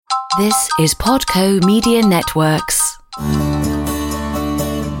This is Podco Media Networks.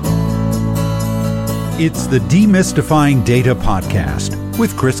 It's the Demystifying Data Podcast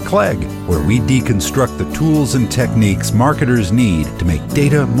with Chris Clegg, where we deconstruct the tools and techniques marketers need to make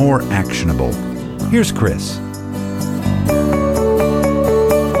data more actionable. Here's Chris.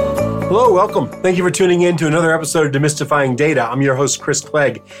 Hello, welcome. Thank you for tuning in to another episode of Demystifying Data. I'm your host, Chris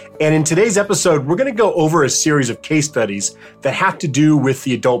Clegg. And in today's episode, we're going to go over a series of case studies that have to do with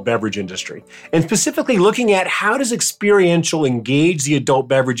the adult beverage industry. And specifically looking at how does experiential engage the adult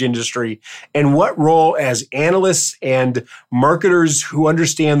beverage industry and what role as analysts and marketers who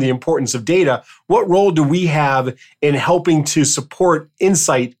understand the importance of data, what role do we have in helping to support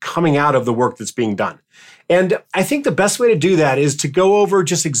insight coming out of the work that's being done? And I think the best way to do that is to go over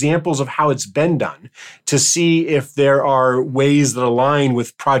just examples of how it's been done to see if there are ways that align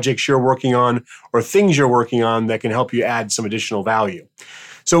with projects you're working on or things you're working on that can help you add some additional value.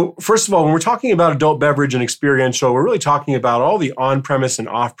 So first of all, when we're talking about adult beverage and experiential, we're really talking about all the on-premise and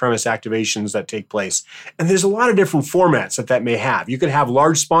off-premise activations that take place. And there's a lot of different formats that may have. You could have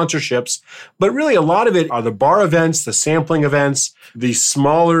large sponsorships, but really a lot of it are the bar events, the sampling events, the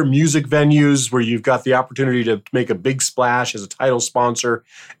smaller music venues where you've got the opportunity to make a big splash as a title sponsor.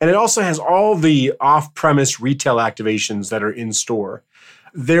 And it also has all the off-premise retail activations that are in store.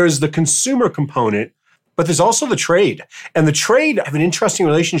 There's the consumer component, but there's also the trade. And the trade have an interesting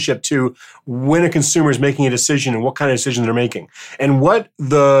relationship to when a consumer is making a decision and what kind of decision they're making. And what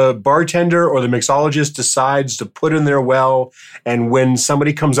the bartender or the mixologist decides to put in their well, and when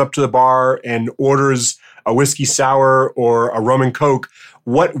somebody comes up to the bar and orders a whiskey sour or a rum and coke,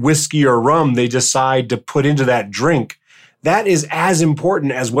 what whiskey or rum they decide to put into that drink, that is as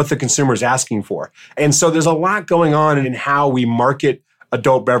important as what the consumer is asking for. And so there's a lot going on in how we market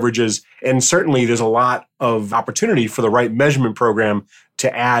adult beverages. And certainly there's a lot of opportunity for the right measurement program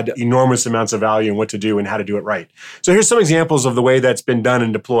to add enormous amounts of value and what to do and how to do it right. So here's some examples of the way that's been done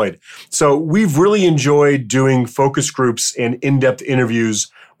and deployed. So we've really enjoyed doing focus groups and in-depth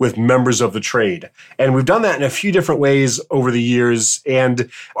interviews with members of the trade. And we've done that in a few different ways over the years. And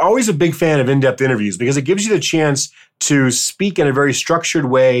always a big fan of in-depth interviews because it gives you the chance to speak in a very structured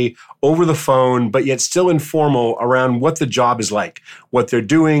way over the phone, but yet still informal around what the job is like, what they're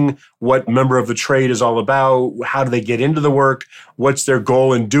doing, what member of the trade is all about, how do they get into the work, what's their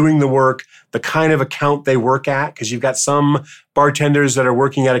goal in doing the work, the kind of account they work at, because you've got some bartenders that are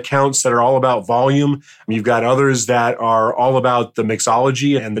working at accounts that are all about volume. You've got others that are all about the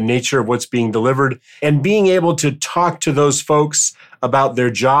mixology and the nature of what's being delivered. And being able to talk to those folks about their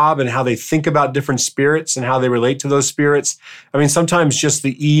job and how they think about different spirits and how they relate to those spirits. I mean, sometimes just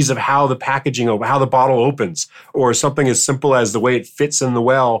the ease of how the packaging, how the bottle opens, or something as simple as the way it fits in the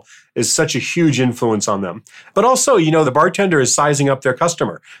well is such a huge influence on them. But also, the bartender is sizing up their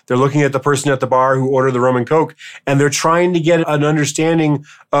customer. They're looking at the person at the bar who ordered the rum and coke, and they're trying to get an understanding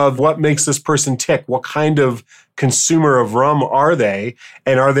of what makes this person tick. What kind of consumer of rum are they?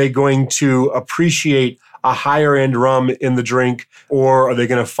 And are they going to appreciate a higher end rum in the drink, or are they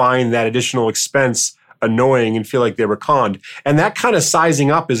going to find that additional expense annoying and feel like they were conned? And that kind of sizing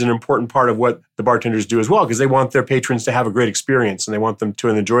up is an important part of what the bartenders do as well, because they want their patrons to have a great experience and they want them to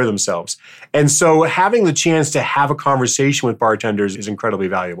enjoy themselves. And so having the chance to have a conversation with bartenders is incredibly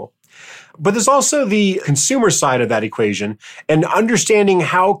valuable. But there's also the consumer side of that equation and understanding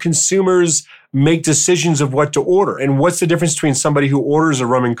how consumers make decisions of what to order. And what's the difference between somebody who orders a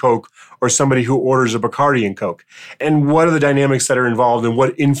rum and coke or somebody who orders a Bacardi and Coke? And what are the dynamics that are involved and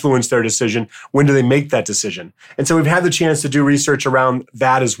what influence their decision? When do they make that decision? And so we've had the chance to do research around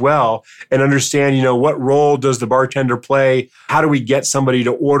that as well and understand, what role does the bartender play? How do we get somebody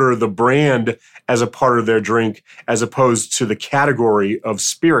to order the brand as a part of their drink as opposed to the category of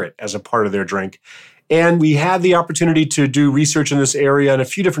spirit as a part of their drink? And we had the opportunity to do research in this area in a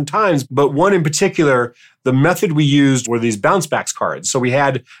few different times, but one in particular, the method we used were these bounce backs cards. So we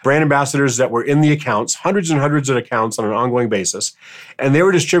had brand ambassadors that were in the accounts, hundreds and hundreds of accounts on an ongoing basis, and they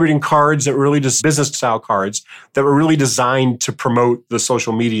were distributing cards that were really just business style cards that were really designed to promote the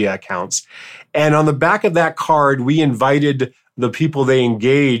social media accounts. And on the back of that card, we invited the people they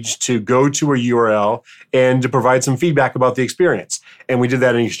engaged to go to a URL and to provide some feedback about the experience. And we did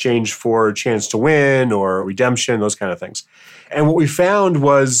that in exchange for a chance to win or redemption, those kind of things. And what we found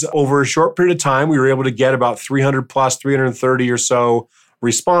was over a short period of time, we were able to get about 300 plus, 330 or so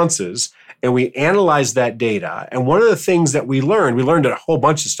responses. and we analyzed that data. And one of the things that we learned a whole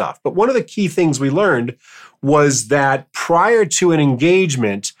bunch of stuff, but one of the key things we learned was that prior to an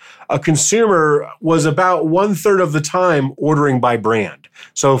engagement, a consumer was about 1/3 of the time ordering by brand.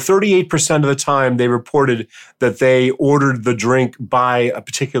 So 38% of the time they reported that they ordered the drink by a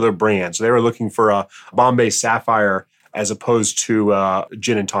particular brand. So they were looking for a Bombay Sapphire as opposed to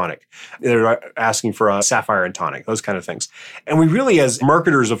gin and tonic. They're asking for a sapphire and tonic, those kind of things. And we really, as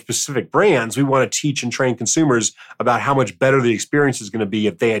marketers of specific brands, we want to teach and train consumers about how much better the experience is going to be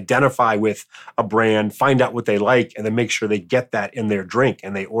if they identify with a brand, find out what they like, and then make sure they get that in their drink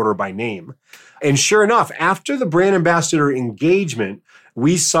and they order by name. And sure enough, after the brand ambassador engagement,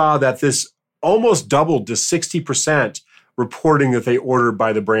 we saw that this almost doubled to 60% reporting that they ordered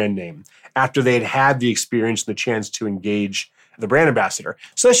by the brand name after they had the experience and the chance to engage the brand ambassador.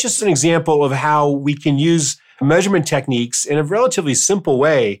 So that's just an example of how we can use measurement techniques in a relatively simple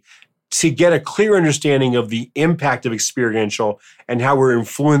way to get a clear understanding of the impact of experiential and how we're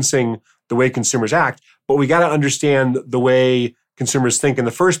influencing the way consumers act. But we got to understand the way consumers think in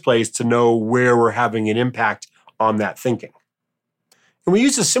the first place to know where we're having an impact on that thinking. And we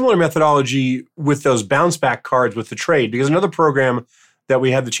used a similar methodology with those bounce back cards with the trade, because another program that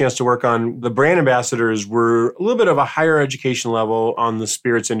we had the chance to work on, the brand ambassadors were a little bit of a higher education level on the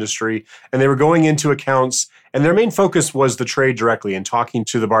spirits industry, and they were going into accounts, and their main focus was the trade directly and talking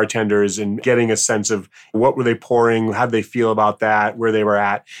to the bartenders and getting a sense of what were they pouring, how did they feel about that, where they were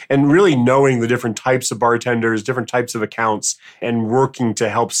at, and really knowing the different types of bartenders, different types of accounts, and working to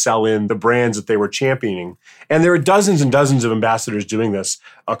help sell in the brands that they were championing. And there were dozens and dozens of ambassadors doing this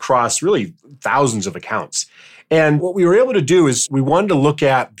across really thousands of accounts. And what we were able to do is we wanted to look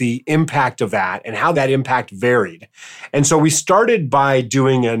at the impact of that and how that impact varied. And so we started by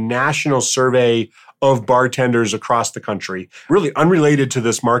doing a national survey of bartenders across the country, really unrelated to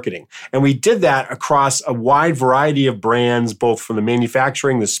this marketing. And we did that across a wide variety of brands, both from the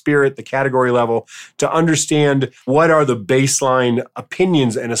manufacturing, the spirit, the category level, to understand what are the baseline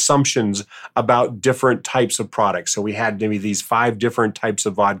opinions and assumptions about different types of products. So we had maybe these 5 different types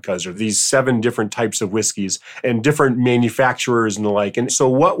of vodkas or these 7 different types of whiskeys and different manufacturers and the like. And so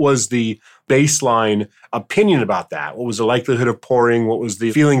what was the baseline opinion about that? What was the likelihood of pouring? What was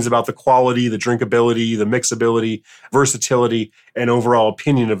the feelings about the quality, the drinkability, the mixability, versatility, and overall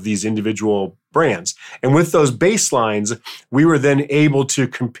opinion of these individual brands? And with those baselines, we were then able to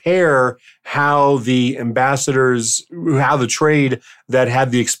compare how the ambassadors, how the trade that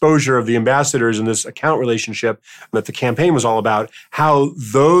had the exposure of the ambassadors in this account relationship that the campaign was all about, how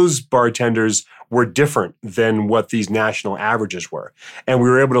those bartenders were different than what these national averages were. And we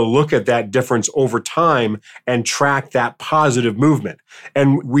were able to look at that difference over time and track that positive movement.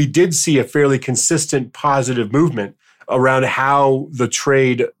 And we did see a fairly consistent positive movement around how the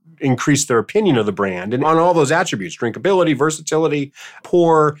trade increased their opinion of the brand and on all those attributes, drinkability, versatility,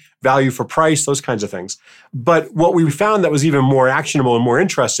 pour, value for price, those kinds of things. But what we found that was even more actionable and more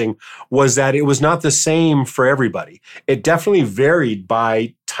interesting was that it was not the same for everybody. It definitely varied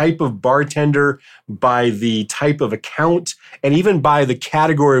by type of bartender, by the type of account, and even by the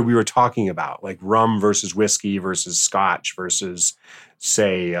category we were talking about, like rum versus whiskey versus scotch versus,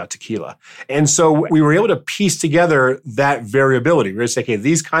 say, tequila. And so we were able to piece together that variability. We were going to say, okay,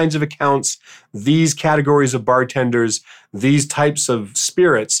 these kinds of accounts, these categories of bartenders, these types of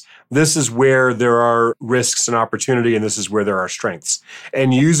spirits, this is where there are risks and opportunity, and this is where there are strengths.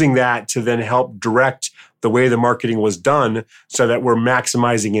 And using that to then help direct the way the marketing was done so that we're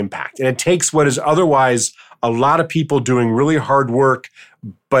maximizing impact. And it takes what is otherwise a lot of people doing really hard work,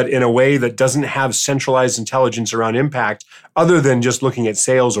 but in a way that doesn't have centralized intelligence around impact, other than just looking at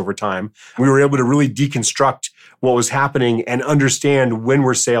sales over time. We were able to really deconstruct what was happening and understand when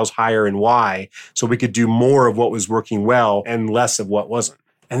were sales higher and why, so we could do more of what was working well and less of what wasn't.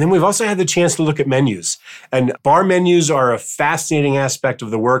 And then we've also had the chance to look at menus. And bar menus are a fascinating aspect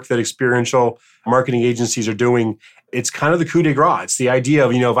of the work that experiential marketing agencies are doing. It's kind of the coup de grace. It's the idea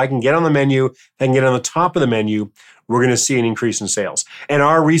of, if I can get on the menu, if I can get on the top of the menu, we're going to see an increase in sales. And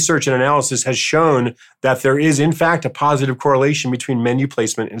our research and analysis has shown that there is, in fact, a positive correlation between menu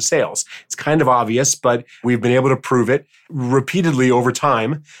placement and sales. It's kind of obvious, but we've been able to prove it repeatedly over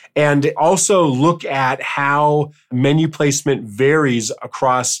time. And also look at how menu placement varies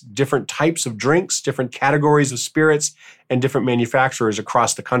across different types of drinks, different categories of spirits, and different manufacturers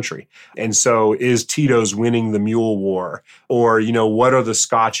across the country. And so is Tito's winning the mule war? Or, what are the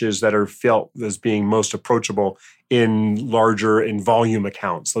scotches that are felt as being most approachable in larger, in volume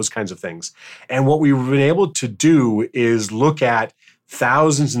accounts, those kinds of things. And what we've been able to do is look at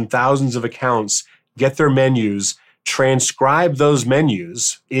thousands and thousands of accounts, get their menus, transcribe those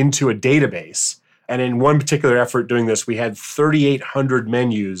menus into a database. And in one particular effort doing this, we had 3,800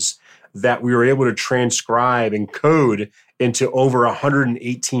 menus that we were able to transcribe and code into over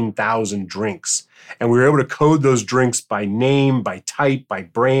 118,000 drinks. And we were able to code those drinks by name, by type, by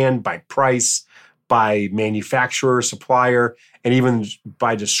brand, by price, by manufacturer, supplier, and even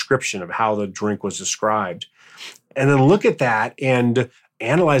by description of how the drink was described. And then look at that and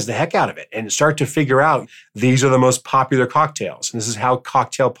analyze the heck out of it and start to figure out these are the most popular cocktails. And this is how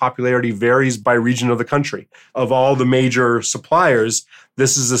cocktail popularity varies by region of the country. Of all the major suppliers,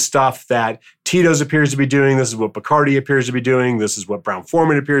 this is the stuff that Tito's appears to be doing. This is what Bacardi appears to be doing. This is what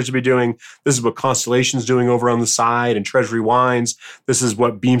Brown-Forman appears to be doing. This is what Constellation's doing over on the side and Treasury Wines. This is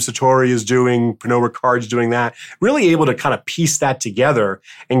what Beam Satori is doing. Pernod Ricard's doing that. Really able to kind of piece that together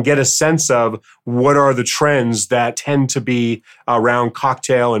and get a sense of what are the trends that tend to be around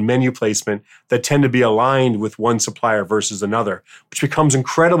cocktail and menu placement that tend to be aligned with one supplier versus another, which becomes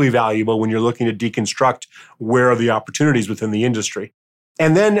incredibly valuable when you're looking to deconstruct where are the opportunities within the industry.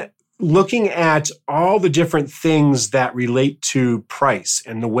 And then looking at all the different things that relate to price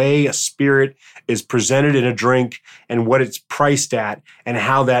and the way a spirit is presented in a drink and what it's priced at and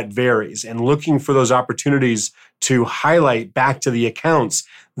how that varies, and looking for those opportunities to highlight back to the accounts.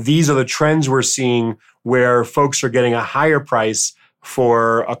 These are the trends we're seeing where folks are getting a higher price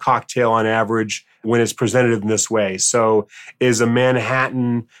for a cocktail on average when it's presented in this way. So is a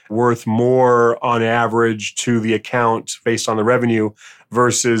Manhattan worth more on average to the account based on the revenue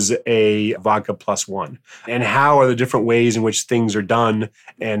versus a vodka plus one? And how are the different ways in which things are done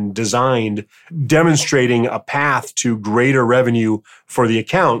and designed demonstrating a path to greater revenue for the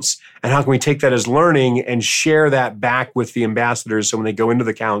accounts? And how can we take that as learning and share that back with the ambassadors so when they go into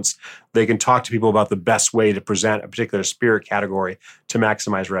the accounts, they can talk to people about the best way to present a particular spirit category to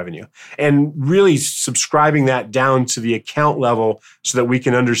maximize revenue? And really subscribing that down to the account level so that we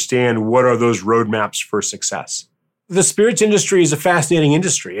can understand what are those roadmaps for success. The spirits industry is a fascinating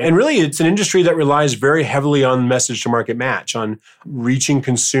industry. And really, it's an industry that relies very heavily on message to market match, on reaching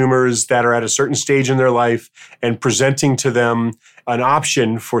consumers that are at a certain stage in their life and presenting to them an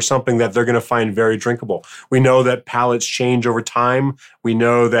option for something that they're going to find very drinkable. We know that palates change over time. We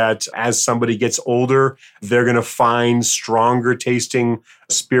know that as somebody gets older, they're going to find stronger tasting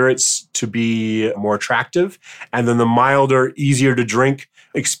spirits to be more attractive. And then the milder, easier to drink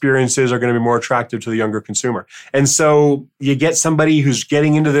experiences are going to be more attractive to the younger consumer. And so you get somebody who's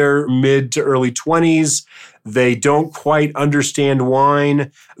getting into their mid to early 20s. They don't quite understand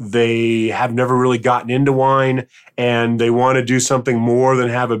wine. They have never really gotten into wine, and they want to do something more than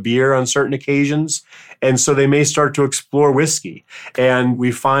have a beer on certain occasions. And so they may start to explore whiskey. And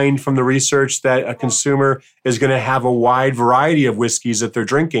we find from the research that a consumer is going to have a wide variety of whiskeys that they're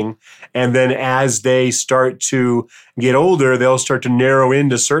drinking. And then as they start to get older, they'll start to narrow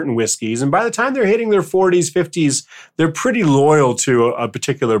into certain whiskeys. And by the time they're hitting their 40s, 50s, they're pretty loyal to a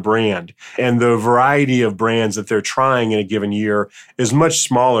particular brand. And the variety of brands that they're trying in a given year is much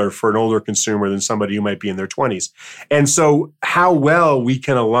smaller for an older consumer than somebody who might be in their 20s. And so how well we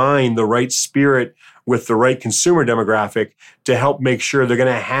can align the right spirit with the right consumer demographic to help make sure they're going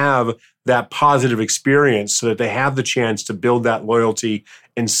to have that positive experience so that they have the chance to build that loyalty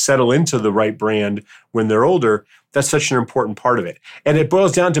and settle into the right brand when they're older. That's such an important part of it. And it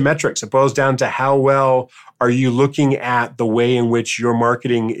boils down to metrics. It boils down to how well are you looking at the way in which your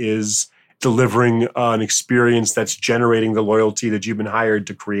marketing is delivering an experience that's generating the loyalty that you've been hired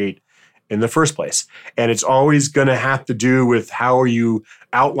to create in the first place. And it's always going to have to do with how are you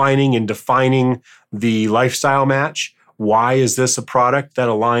outlining and defining the lifestyle match. Why is this a product that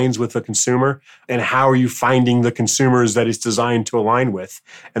aligns with the consumer? And how are you finding the consumers that it's designed to align with?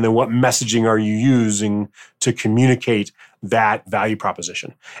 And then what messaging are you using to communicate that value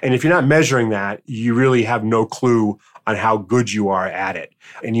proposition? And if you're not measuring that, you really have no clue on how good you are at it.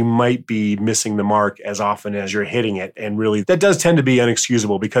 And you might be missing the mark as often as you're hitting it. And really, that does tend to be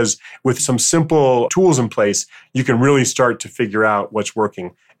inexcusable because with some simple tools in place, you can really start to figure out what's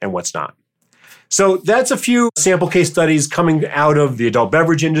working and what's not. So that's a few sample case studies coming out of the adult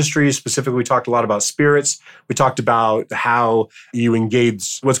beverage industry. Specifically, we talked a lot about spirits. We talked about how you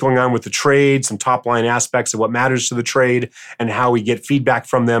engage what's going on with the trade, some top line aspects of what matters to the trade, and how we get feedback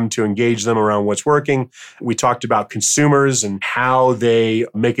from them to engage them around what's working. We talked about consumers and how they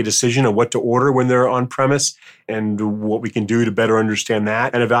make a decision on what to order when they're on premise and what we can do to better understand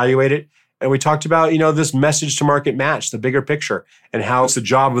that and evaluate it. And we talked about, this message to market match, the bigger picture, and how it's the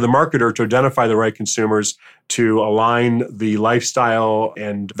job of the marketer to identify the right consumers to align the lifestyle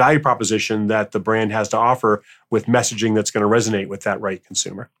and value proposition that the brand has to offer with messaging that's going to resonate with that right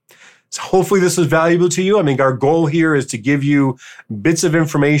consumer. So hopefully this was valuable to you. I mean, our goal here is to give you bits of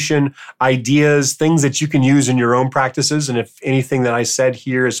information, ideas, things that you can use in your own practices. And if anything that I said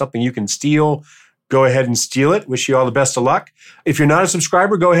here is something you can steal, go ahead and steal it. Wish you all the best of luck. If you're not a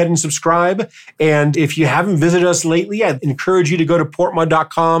subscriber, go ahead and subscribe. And if you haven't visited us lately, I encourage you to go to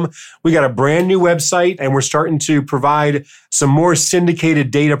portma.com. We got a brand new website and we're starting to provide some more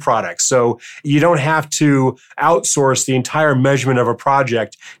syndicated data products. So you don't have to outsource the entire measurement of a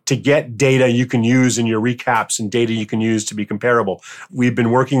project to get data you can use in your recaps and data you can use to be comparable. We've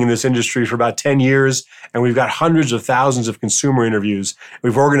been working in this industry for about 10 years and we've got hundreds of thousands of consumer interviews.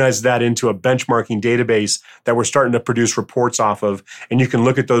 We've organized that into a benchmarking database that we're starting to produce reports off of. And you can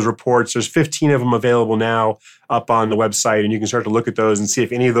look at those reports. There's 15 of them available now up on the website, and you can start to look at those and see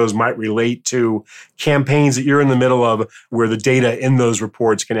if any of those might relate to campaigns that you're in the middle of where the data in those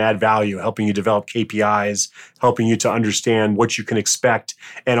reports can add value, helping you develop KPIs, helping you to understand what you can expect,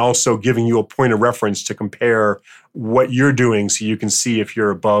 and also giving you a point of reference to compare what you're doing so you can see if you're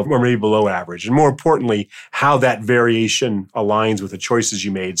above or maybe below average. And more importantly, how that variation aligns with the choices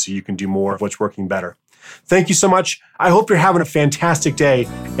you made so you can do more of what's working better. Thank you so much. I hope you're having a fantastic day,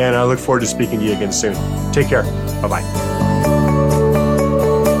 and I look forward to speaking to you again soon. Take care. Bye-bye.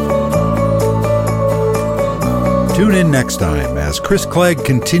 Tune in next time as Chris Clegg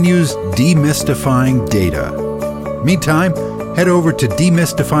continues demystifying data. Meantime, head over to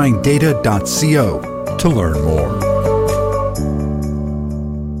demystifyingdata.co to learn more.